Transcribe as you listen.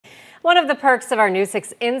One of the perks of our News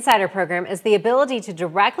 6 Insider program is the ability to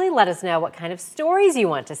directly let us know what kind of stories you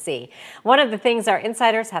want to see. One of the things our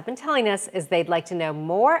insiders have been telling us is they'd like to know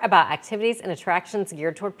more about activities and attractions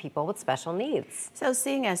geared toward people with special needs. So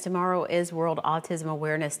seeing as tomorrow is World Autism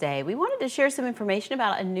Awareness Day, we wanted to share some information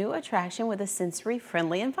about a new attraction with a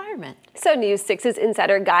sensory-friendly environment. So News 6's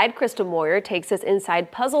insider guide Crystal Moyer takes us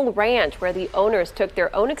inside Puzzle Ranch, where the owners took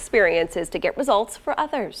their own experiences to get results for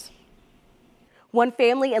others. One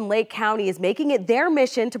family in Lake County is making it their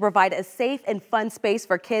mission to provide a safe and fun space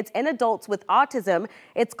for kids and adults with autism.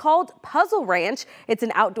 It's called Puzzle Ranch. It's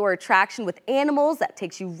an outdoor attraction with animals that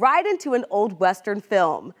takes you right into an old Western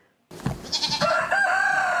film.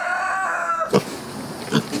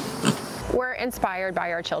 We're inspired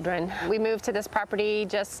by our children. We moved to this property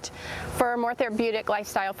just for a more therapeutic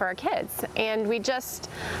lifestyle for our kids, and we just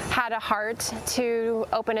had a heart to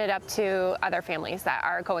open it up to other families that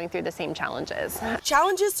are going through the same challenges.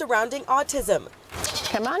 Challenges surrounding autism.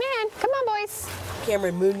 Come on in. Come on, boys.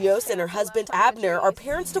 Cameron Munoz and her husband Abner are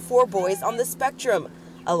parents to 4 boys on the spectrum.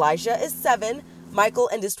 Elijah is 7, Michael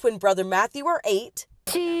and his twin brother Matthew are 8.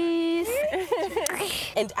 Cheese.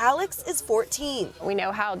 And Alex is 14. We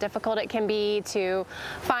know how difficult it can be to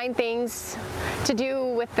find things to do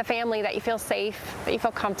with the family that you feel safe, that you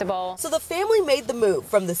feel comfortable. So the family made the move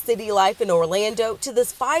from the city life in Orlando to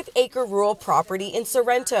this 5-acre rural property in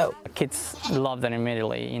Sorrento. Kids loved it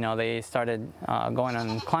immediately. You know, they started going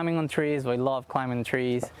on climbing on trees. We love climbing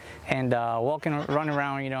trees and running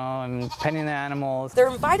around, you know, and petting the animals. They're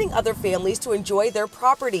inviting other families to enjoy their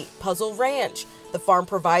property, Puzzle Ranch. The farm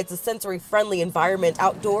provides a sensory-friendly environment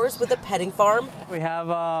outdoors with a petting farm. We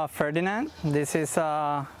have Ferdinand. This is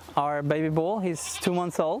our baby bull. He's 2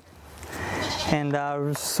 months old and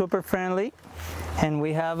super friendly. And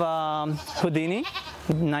we have Houdini,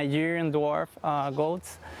 Nigerian dwarf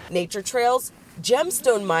goats. Nature trails,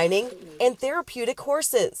 gemstone mining, and therapeutic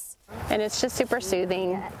horses. And it's just super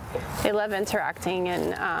soothing. They love interacting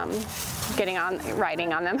and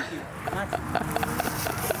riding on them.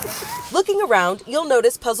 Looking around, you'll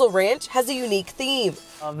notice Puzzle Ranch has a unique theme.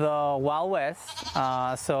 Of the Wild West,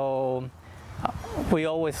 we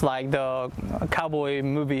always like the cowboy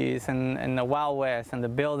movies and the Wild West and the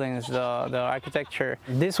buildings, the architecture.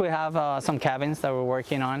 This we have some cabins that we're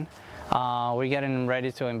working on. We're getting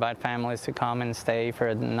ready to invite families to come and stay for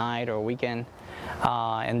a night or weekend.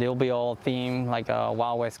 And they'll be all themed like a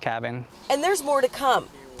Wild West cabin. And there's more to come.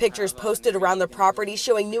 Pictures posted around the property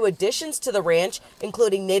showing new additions to the ranch,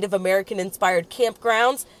 including Native American-inspired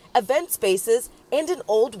campgrounds, event spaces, and an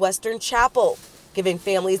old Western chapel, giving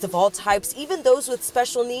families of all types, even those with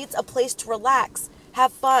special needs, a place to relax,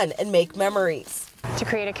 have fun, and make memories. To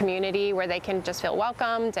create a community where they can just feel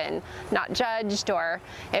welcomed and not judged, or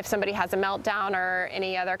if somebody has a meltdown or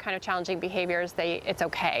any other kind of challenging behaviors, it's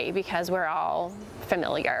okay because we're all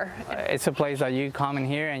familiar. It's a place that you come in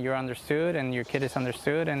here and you're understood and your kid is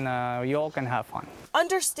understood and you all can have fun.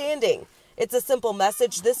 Understanding. It's a simple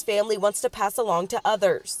message this family wants to pass along to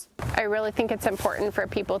others. I really think it's important for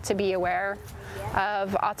people to be aware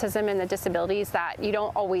of autism and the disabilities that you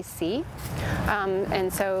don't always see.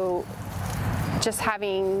 And so just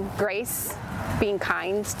having grace, being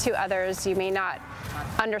kind to others. You may not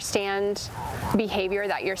understand behavior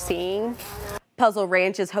that you're seeing. Puzzle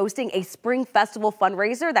Ranch is hosting a spring festival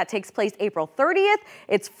fundraiser that takes place April 30th.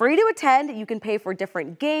 It's free to attend. You can pay for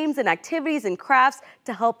different games and activities and crafts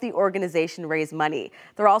to help the organization raise money.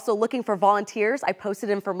 They're also looking for volunteers. I posted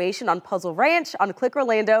information on Puzzle Ranch on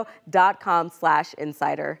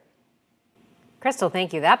clickorlando.com/insider. Crystal,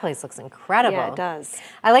 thank you. That place looks incredible. Yeah, it does.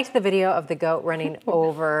 I liked the video of the goat running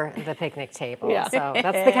over the picnic table. Yeah. So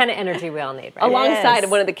that's the kind of energy we all need, right? Alongside of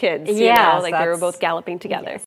one of the kids, you know, like they were both galloping together. Yes.